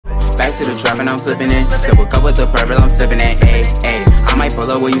back to the trap and I'm flipping it. Double cup with the purple, I'm sipping it. Ayy, ayy. I might pull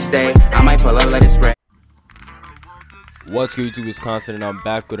up where you stay. I might pull up, let it spray. What's good, YouTube? It's Constant, and I'm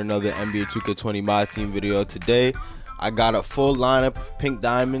back with another NBA 2k20 MyTeam video. Today, I got a full lineup of pink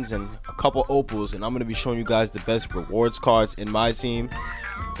diamonds and a couple opals, and I'm going to be showing you guys the best rewards cards in my team.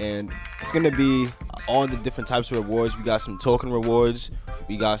 And it's going to be all the different types of rewards. We got some token rewards,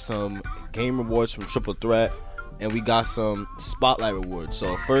 we got some game rewards from Triple Threat, and we got some spotlight rewards.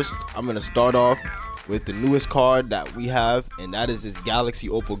 So first, I'm going to start off with the newest card that we have, and that is this Galaxy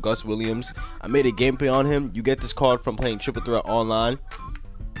Opal Gus Williams. I made a gameplay on him. You get this card from playing Triple Threat online.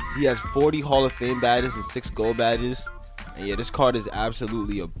 He has 40 Hall of Fame badges and 6 gold badges, and yeah, this card is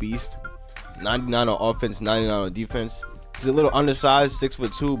absolutely a beast. 99 on offense, 99 on defense. He's a little undersized,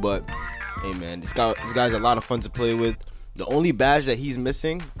 6'2", but hey man, this guy's a lot of fun to play with. The only badge that he's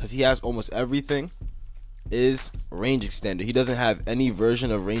missing, because he has almost everything, is range extender. He doesn't have any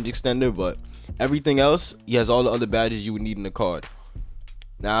version of range extender, but everything else, he has all the other badges you would need in the card.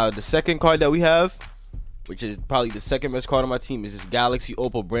 Now, the second card that we have, which is probably the second best card on my team, is this Galaxy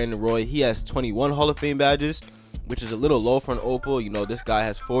Opal Brandon Roy. He has 21 Hall of Fame badges, which is a little low for an Opal. You know, this guy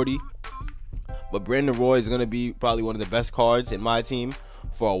has 40. But Brandon Roy is going to be probably one of the best cards in my team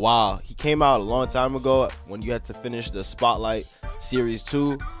for a while. He came out a long time ago when you had to finish the Spotlight Series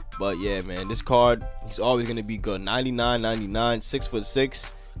 2. But yeah, man, this card, he's always going to be good. 99, 99,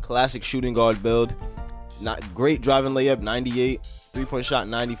 6'6", classic shooting guard build. Not great driving layup, 98, 3-point shot,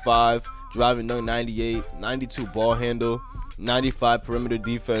 95, driving dunk, 98, 92 ball handle, 95 perimeter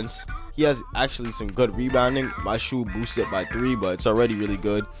defense. He has actually some good rebounding. My shoe boosts it by 3, but it's already really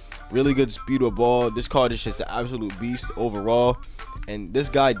good. Really good speed with ball. This card is just an absolute beast overall. And this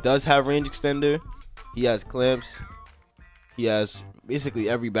guy does have range extender. He has clamps. He has basically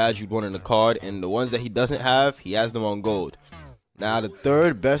every badge you'd want in the card, and the ones that he doesn't have, he has them on gold. Now, the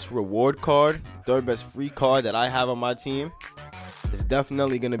third best reward card, third best free card that I have on my team is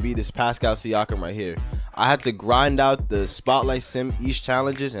definitely going to be this Pascal Siakam right here. I had to grind out the Spotlight Sim East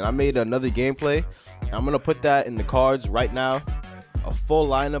challenges, and I made another gameplay. I'm going to put that in the cards right now. A full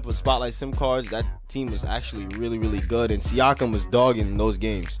lineup of Spotlight Sim cards. That team was actually really good, and Siakam was dogging in those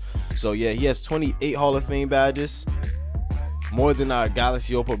games. So yeah, he has 28 Hall of Fame badges, more than our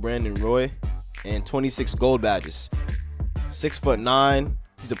Galaxy Opal Brandon Roy, and 26 gold badges. 6'9".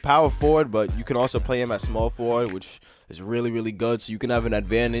 He's a power forward, but you can also play him at small forward, which is really good. So you can have an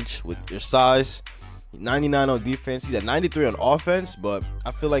advantage with your size. 99 on defense. He's at 93 on offense, but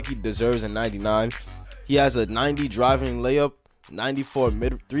I feel like he deserves a 99. He has a 90 driving layup, 94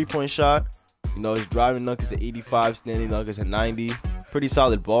 mid 3-point shot. You know, his driving dunk is at 85, standing dunk is at 90. Pretty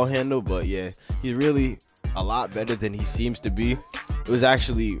solid ball handle, but yeah, he's really a lot better than he seems to be. It was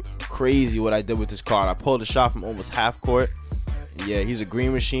actually crazy what I did with this card. I pulled a shot from almost half court. Yeah, he's a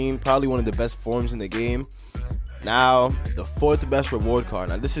green machine, probably one of the best forms in the game. Now, the fourth best reward card.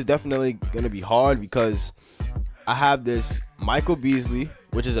 Now, this is definitely going to be hard because I have this Michael Beasley,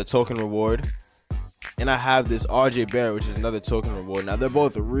 which is a token reward, and I have this RJ Barrett, which is another token reward. Now, they're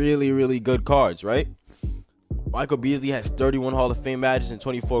both really good cards, right? Michael Beasley has 31 Hall of Fame badges and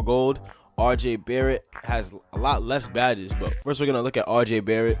 24 gold. RJ Barrett has a lot less badges, but first we're going to look at RJ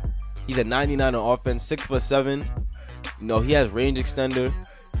Barrett. He's at 99 on offense, 6'7". You know, he has range extender,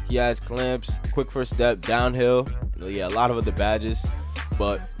 he has clamps, quick first step, downhill. You know, yeah, a lot of other badges.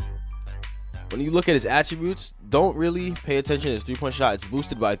 But when you look at his attributes, don't really pay attention to his 3-point shot. It's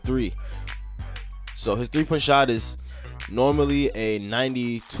boosted by 3. So his 3-point shot is normally a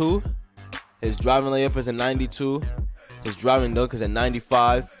 92. His driving layup is a 92. His driving dunk is a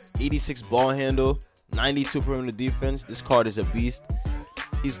 95. 86 ball handle, 92 perimeter defense. This card is a beast.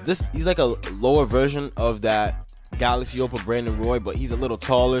 He's like a lower version of that Galaxy Opal Brandon Roy, but he's a little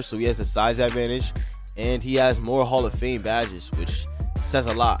taller, so he has the size advantage, and he has more Hall of Fame badges, which says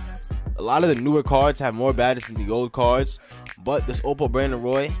a lot. A lot of the newer cards have more badges than the old cards, but this Opal Brandon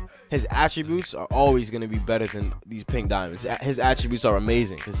Roy, his attributes are always going to be better than these pink diamonds. His attributes are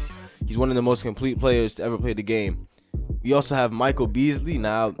amazing because he's one of the most complete players to ever play the game. We also have Michael Beasley.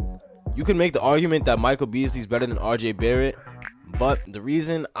 Now, you can make the argument that Michael Beasley is better than RJ Barrett, but the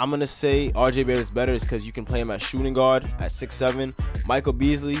reason I'm going to say RJ Barrett is better is because you can play him at shooting guard at 6'7". Michael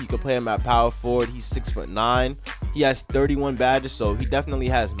Beasley, you can play him at power forward. He's 6'9". He has 31 badges, so he definitely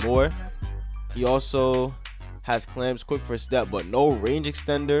has more. He also has clamps, quick first step, but no range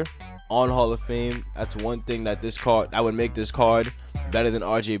extender on Hall of Fame. That's one thing that would make this card better than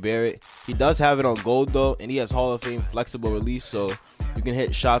RJ Barrett. He does have it on gold though, and he has Hall of Fame flexible release, so you can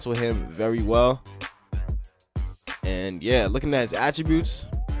hit shots with him very well. And yeah, looking at his attributes,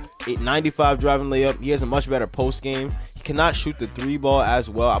 95 driving layup. He has a much better post game. He cannot shoot the 3-ball as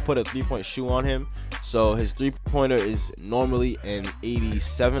well. I put a 3-point shoe on him, so his 3-pointer is normally an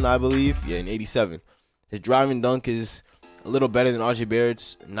 87, I believe. Yeah, an 87. His driving dunk is a little better than RJ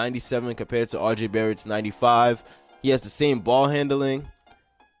Barrett's 97 compared to RJ Barrett's 95. He has the same ball handling.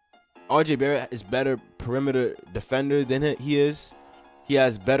 RJ Barrett is better perimeter defender than he is. He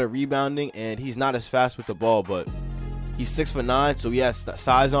has better rebounding, and he's not as fast with the ball, but he's 6'9", so he has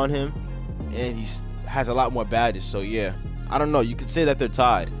size on him, and he has a lot more badges. So yeah, I don't know, you could say that they're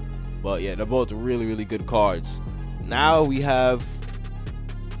tied, but yeah, they're both really, really good cards. Now we have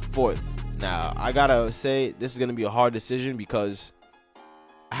fourth. Now I gotta say this is gonna be a hard decision because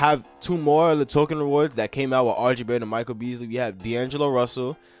I have two more of the token rewards that came out with RJ Barrett and Michael Beasley. We have D'Angelo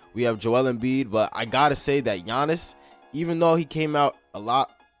Russell, we have Joel Embiid, but I gotta say that Giannis, even though he came out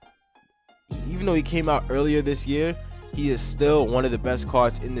earlier this year, he is still one of the best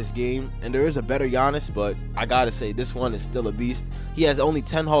cards in this game. And there is a better Giannis, but I gotta say this one is still a beast. He has only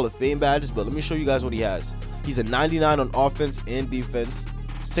 10 Hall of Fame badges, but let me show you guys what he has. He's a 99 on offense and defense,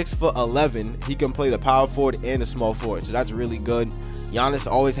 6'11". He can play the power forward and the small forward, so that's really good. Giannis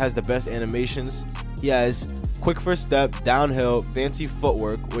always has the best animations. He has quick first step, downhill, fancy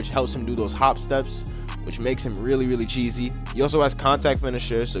footwork, which helps him do those hop steps, which makes him really, really cheesy. He also has contact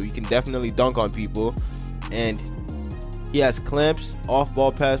finisher, so he can definitely dunk on people. And he has clamps,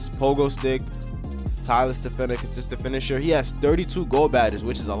 off-ball pass, pogo stick, tireless defender, consistent finisher. He has 32 gold badges,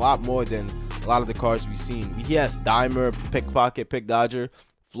 which is a lot more than a lot of the cards we've seen. He has dimer, pickpocket, pick dodger,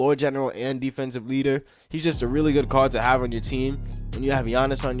 floor general, and defensive leader. He's just a really good card to have on your team. When you have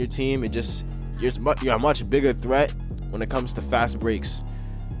Giannis on your team, you're a much bigger threat when it comes to fast breaks.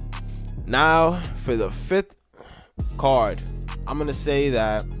 Now for the fifth card, I'm gonna say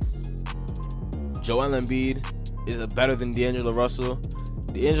that Joel Embiid is better than D'Angelo Russell.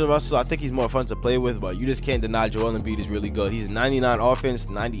 D'Angelo Russell, I think he's more fun to play with, but you just can't deny Joel Embiid is really good. He's 99 offense,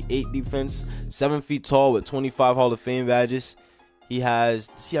 98 defense, 7 feet tall with 25 Hall of Fame badges. Does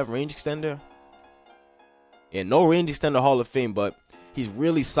he have range extender? Yeah, no range extender Hall of Fame, but he's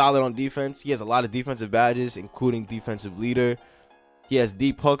really solid on defense. He has a lot of defensive badges, including defensive leader. He has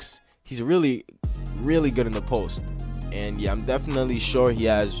deep hooks. He's really, really good in the post. And yeah, I'm definitely sure he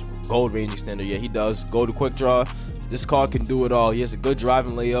has gold range extender. Yeah, he does. Go to quick draw. This card can do it all. He has a good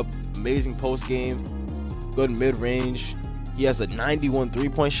driving layup, amazing post game, good mid range. He has a 91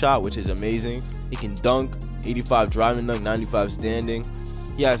 3-point shot, which is amazing. He can dunk, 85 driving dunk, 95 standing.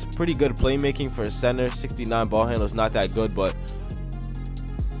 He has pretty good playmaking for a center. 69 ball handle is not that good, but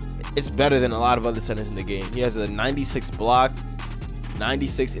it's better than a lot of other centers in the game. He has a 96 block,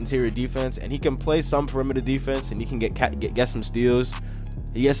 96 interior defense, and he can play some perimeter defense, and he can get some steals.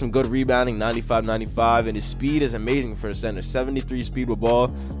 He has some good rebounding, 95, and his speed is amazing for a center. 73 speed with ball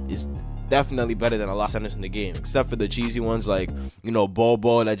is definitely better than a lot of centers in the game, except for the cheesy ones like, you know,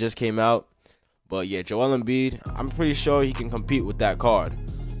 Ball that just came out. But yeah, Joel Embiid, I'm pretty sure he can compete with that card.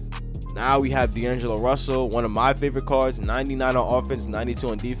 Now we have D'Angelo Russell, one of my favorite cards, 99 on offense, 92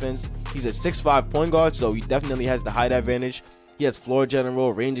 on defense. He's a 6'5" point guard, so he definitely has the height advantage. He has floor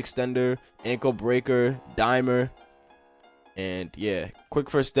general, range extender, ankle breaker, dimer, and yeah, quick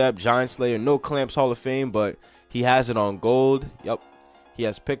first step, giant slayer, no clamps Hall of Fame, but he has it on gold. Yep. He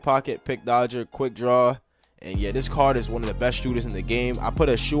has pickpocket, pick dodger, quick draw, and yeah, this card is one of the best shooters in the game. I put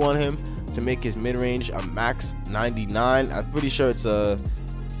a shoe on him to make his mid-range a max 99. I'm pretty sure it's a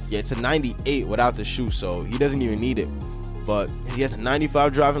 98 without the shoe, so he doesn't even need it. But he has a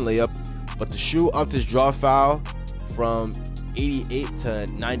 95 driving layup, but the shoe upped his draw foul from 88 to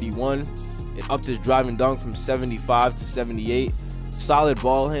 91. It upped his driving dunk from 75 to 78. Solid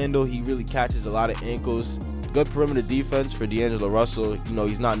ball handle. He really catches a lot of ankles. Good perimeter defense for D'Angelo Russell. You know,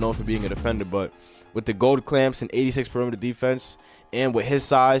 he's not known for being a defender, but with the gold clamps and 86 perimeter defense, and with his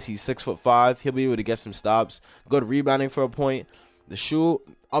size, he's 6'5", he'll be able to get some stops. Good rebounding for a point. The shoe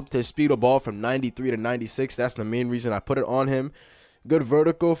upped his speed of ball from 93 to 96. That's the main reason I put it on him. Good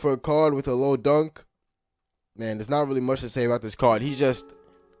vertical for a card with a low dunk. Man, there's not really much to say about this card.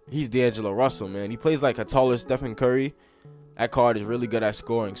 He's D'Angelo Russell, man. He plays like a taller Stephen Curry. That card is really good at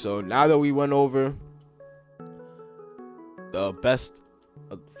scoring. So now that we went over the best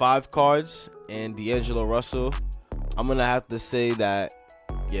 5 cards and D'Angelo Russell, I'm gonna have to say that,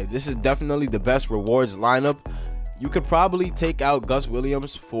 yeah, this is definitely the best rewards lineup. You could probably take out Gus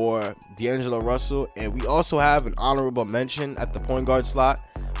Williams for D'Angelo Russell, and we also have an honorable mention at the point guard slot.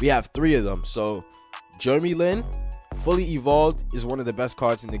 We have 3 of them. So Jeremy Lin, fully evolved, is one of the best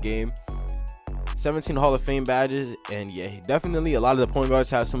cards in the game. 17 Hall of Fame badges, and yeah, definitely a lot of the point guards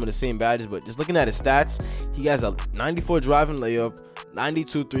have some of the same badges, but just looking at his stats, he has a 94 driving layup,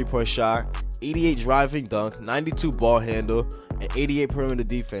 92 3-point shot, 88 driving dunk, 92 ball handle, and 88 perimeter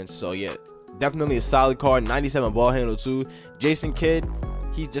defense. So yeah, definitely a solid card. 97 ball handle too. Jason Kidd,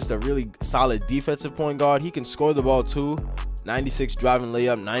 he's just a really solid defensive point guard. He can score the ball too. 96 driving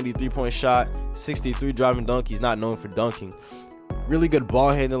layup, 93 point shot, 63 driving dunk. He's not known for dunking. Really good ball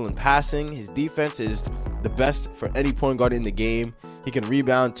handle and passing. His defense is the best for any point guard in the game. He can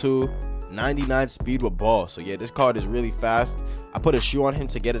rebound too. 99 speed with ball. So yeah, this card is really fast. I put a shoe on him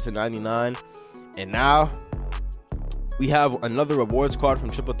to get it to 99. And now we have another rewards card from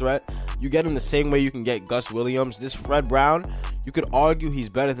Triple Threat. You get him the same way you can get Gus Williams. This Fred Brown, you could argue he's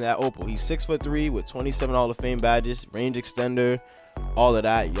better than that opal. He's 6'3" with 27 Hall of Fame badges, range extender, all of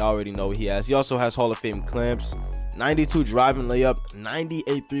that. You already know what he has. He also has Hall of Fame clamps, 92 driving layup,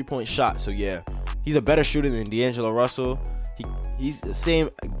 98 3-point shot. So yeah, he's a better shooter than D'Angelo Russell. He's the same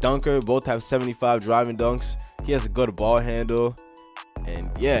dunker. Both have 75 driving dunks. He has a good ball handle. And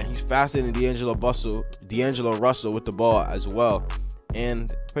yeah, he's faster than D'Angelo Russell with the ball as well.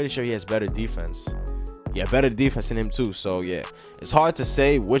 And pretty sure he has better defense. Yeah, better defense than him too. So yeah, it's hard to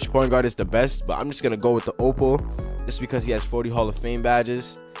say which point guard is the best, but I'm just going to go with the opal just because he has 40 Hall of Fame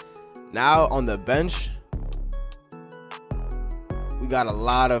badges. Now on the bench, we got a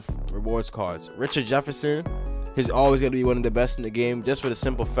lot of rewards cards. Richard Jefferson, he's always going to be one of the best in the game just for the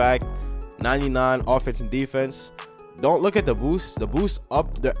simple fact 99 offense and defense. Don't look at the boost. The boost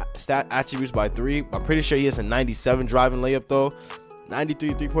up the stat attributes by 3. I'm pretty sure he has a 97 driving layup though,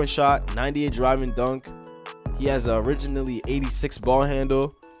 93 3-point shot, 98 driving dunk. He has originally 86 ball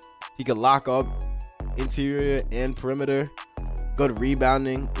handle. He can lock up interior and perimeter. Good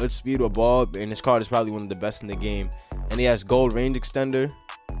rebounding, good speed with ball, and his card is probably one of the best in the game. And he has gold range extender.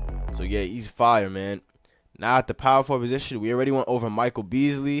 So yeah, he's fire, man. Now at the power forward position, we already went over Michael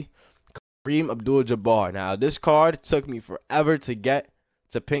Beasley, Kareem Abdul-Jabbar. Now this card took me forever to get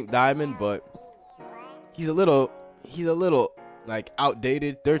to Pink Diamond, but he's a little like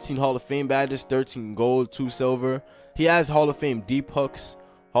outdated. 13 Hall of Fame badges, 13 gold, 2 silver. He has Hall of Fame deep hooks,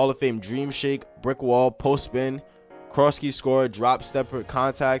 Hall of Fame dream shake, brick wall, post spin, cross key scorer, drop stepper,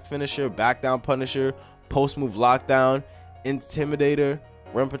 contact finisher, back down punisher, post move lockdown, intimidator,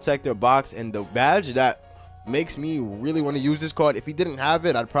 rim protector, box. And the badge that makes me really want to use this card, if he didn't have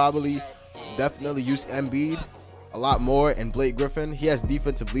it, I'd probably definitely use Embiid a lot more, and Blake Griffin. He has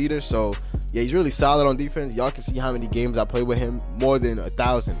defensive leader, so yeah, he's really solid on defense. Y'all can see how many games I play with him, more than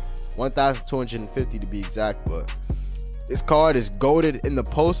 1,250 to be exact. But this card is goated in the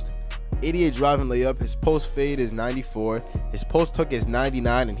post. 88 driving layup. His post fade is 94. His post hook is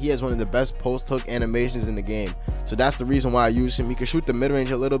 99, and he has one of the best post hook animations in the game. So that's the reason why I use him. He can shoot the mid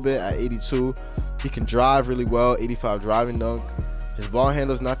range a little bit at 82. He can drive really well, 85 driving dunk. His ball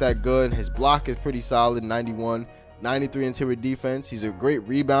handle is not that good. His block is pretty solid, 91. 93 interior defense. He's a great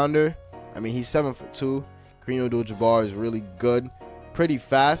rebounder. I mean, he's 7'2". Kareem Abdul-Jabbar is really good. Pretty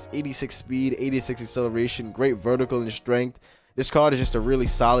fast, 86 speed, 86 acceleration, great vertical and strength. This card is just a really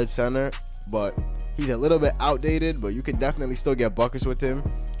solid center, but he's a little bit outdated, but you can definitely still get buckets with him,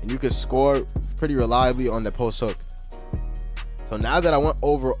 and you can score pretty reliably on the post hook. So now that I went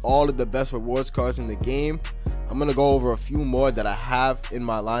over all of the best rewards cards in the game, I'm going to go over a few more that I have in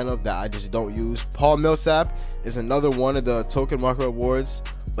my lineup that I just don't use. Paul Millsap is another one of the token market awards,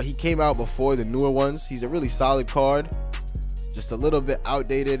 but he came out before the newer ones. He's a really solid card, just a little bit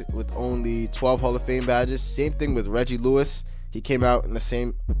outdated with only 12 Hall of Fame badges. Same thing with Reggie Lewis. He came out in the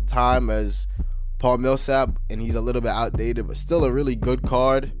same time as Paul Millsap, and he's a little bit outdated, but still a really good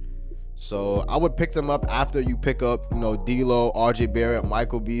card. So I would pick them up after you pick up, you know, D'Lo, RJ Barrett,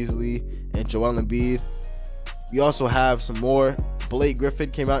 Michael Beasley, and Joel Embiid. We also have some more. Blake Griffin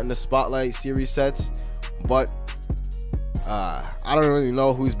came out in the Spotlight series sets, but I don't really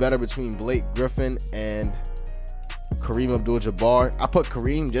know who's better between Blake Griffin and Kareem Abdul-Jabbar. I put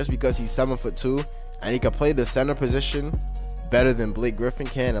Kareem just because he's 7'2", and he can play the center position better than Blake Griffin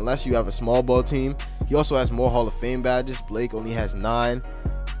can, unless you have a small ball team. He also has more Hall of Fame badges. Blake only has 9,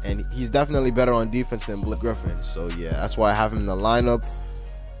 and he's definitely better on defense than Blake Griffin. So yeah, that's why I have him in the lineup.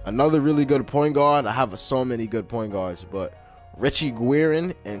 Another really good point guard. I have so many good point guards, but Richie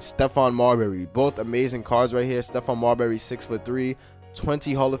Guerin and Stephon Marbury, both amazing cards right here. Stephon Marbury, 6'3",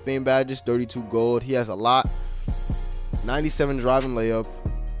 20 Hall of Fame badges, 32 gold. He has a lot. 97 driving layup,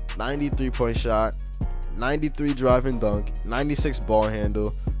 93 point shot, 93 driving dunk, 96 ball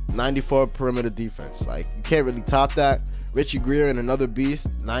handle, 94 perimeter defense. Like, you can't really top that. Richie Guerin, another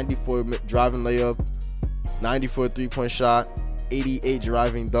beast, 94 driving layup, 94 3-point shot, 88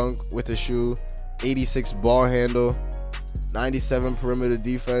 driving dunk with a shoe, 86 ball handle, 97 perimeter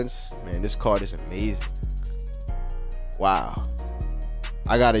defense. Man, this card is amazing. Wow.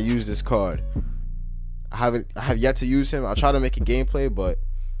 I gotta use this card. I have yet to use him. I'll try to make a gameplay, but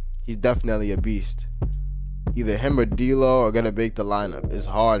he's definitely a beast. Either him or D'Lo are gonna make the lineup. It's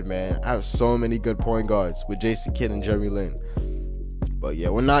hard, man. I have so many good point guards with Jason Kidd and Jeremy Lin. But yeah,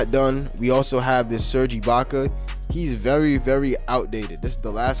 we're not done. We also have this Serge Ibaka. He's very, very outdated. This is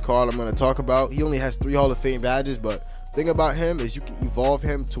the last card I'm gonna talk about. He only has 3 Hall of Fame badges, but thing about him is you can evolve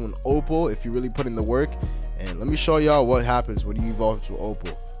him to an opal if you really put in the work. And let me show y'all what happens when you evolve to an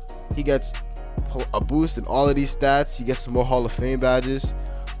opal. He gets a boost in all of these stats. He gets some more Hall of Fame badges.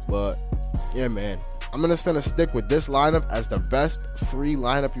 But yeah, man, I'm gonna stick with this lineup as the best free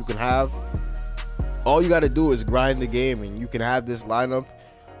lineup you can have. All you gotta do is grind the game and you can have this lineup.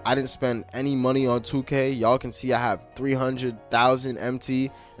 I didn't spend any money on 2K. Y'all can see I have 300,000 MT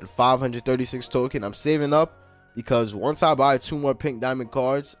and 536 token. I'm saving up because once I buy 2 more pink diamond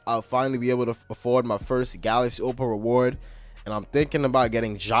cards, I'll finally be able to afford my first Galaxy Opal reward. And I'm thinking about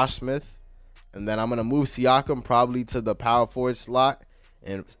getting Josh Smith, and then I'm gonna move Siakam probably to the power forward slot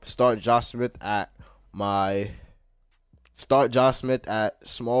and start Josh Smith at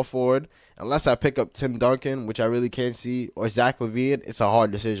small forward. Unless I pick up Tim Duncan, which I really can't see, or Zach LaVine, it's a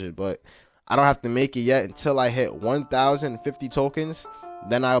hard decision. But I don't have to make it yet until I hit 1,050 tokens.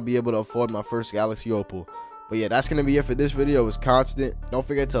 Then I'll be able to afford my first Galaxy Opal. But yeah, that's gonna be it for this video. It was constant. Don't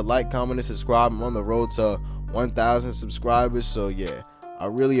forget to like, comment, and subscribe. I'm on the road to 1,000 subscribers. So yeah, I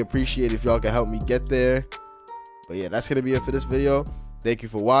really appreciate if y'all can help me get there. But yeah, that's gonna be it for this video. Thank you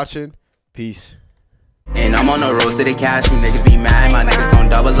for watching. Peace. And I'm on the road to the cash, you niggas be mad, my niggas gon'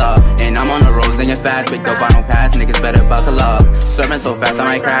 double up. And I'm on the roads in your fast, big dope, I don't pass, niggas better buckle up. Serving so fast I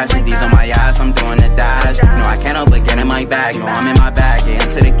might crash, with these on my ass, I'm doing the dash. No, I can't help but get in my bag, no, I'm in my bag, get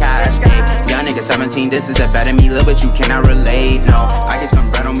into the cash. Ay, young nigga 17, this is the better me, little but you cannot relate. No, I get some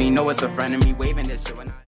bread on me, know it's a friend of me, waving this shit when I